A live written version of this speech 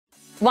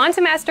Want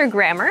to master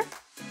grammar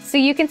so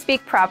you can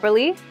speak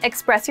properly,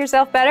 express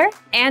yourself better,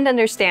 and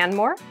understand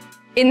more?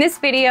 In this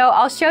video,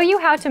 I'll show you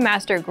how to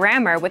master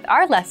grammar with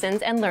our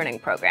lessons and learning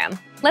program.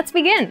 Let's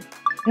begin.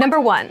 Number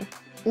 1.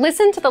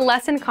 Listen to the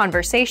lesson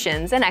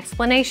conversations and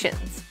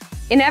explanations.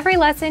 In every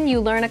lesson, you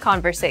learn a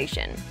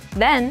conversation.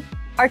 Then,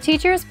 our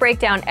teachers break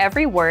down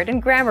every word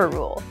and grammar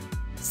rule.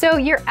 So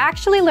you're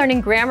actually learning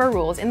grammar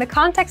rules in the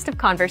context of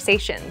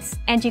conversations,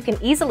 and you can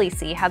easily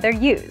see how they're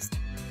used.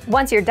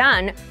 Once you're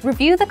done,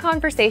 review the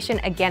conversation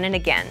again and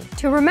again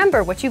to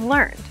remember what you've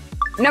learned.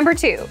 Number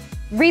 2.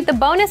 Read the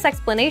bonus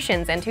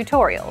explanations and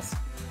tutorials.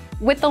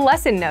 With the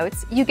lesson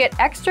notes, you get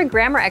extra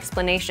grammar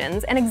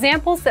explanations and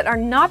examples that are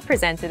not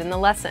presented in the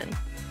lesson.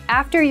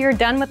 After you're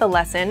done with the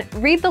lesson,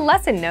 read the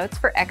lesson notes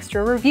for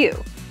extra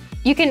review.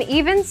 You can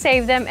even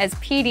save them as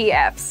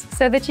PDFs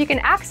so that you can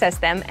access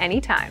them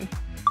anytime.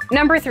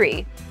 Number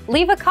 3.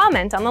 Leave a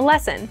comment on the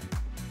lesson.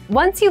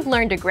 Once you've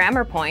learned a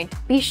grammar point,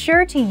 be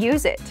sure to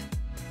use it.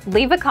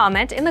 Leave a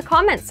comment in the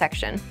comments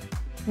section.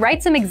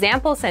 Write some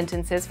example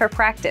sentences for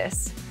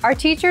practice. Our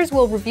teachers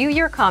will review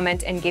your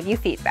comment and give you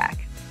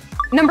feedback.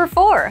 Number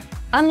 4.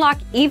 Unlock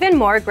even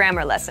more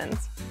grammar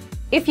lessons.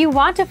 If you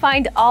want to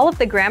find all of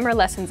the grammar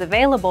lessons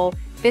available,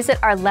 visit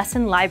our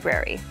lesson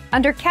library.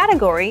 Under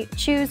Category,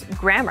 choose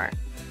Grammar.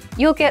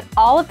 You'll get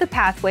all of the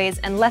pathways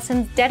and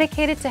lessons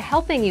dedicated to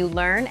helping you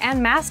learn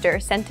and master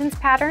sentence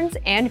patterns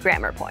and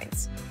grammar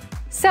points.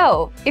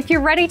 So, if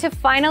you're ready to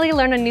finally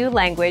learn a new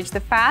language the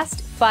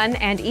fast, fun,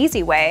 and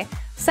easy way,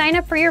 sign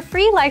up for your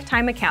free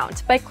lifetime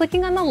account by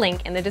clicking on the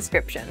link in the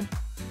description.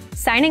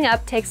 Signing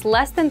up takes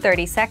less than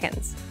 30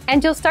 seconds,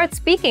 and you'll start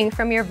speaking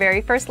from your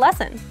very first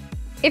lesson.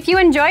 If you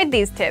enjoyed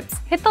these tips,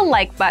 hit the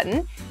like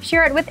button,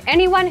 share it with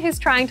anyone who's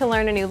trying to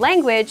learn a new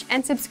language,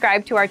 and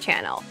subscribe to our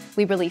channel.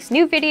 We release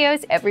new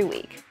videos every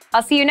week.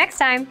 I'll see you next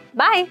time.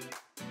 Bye!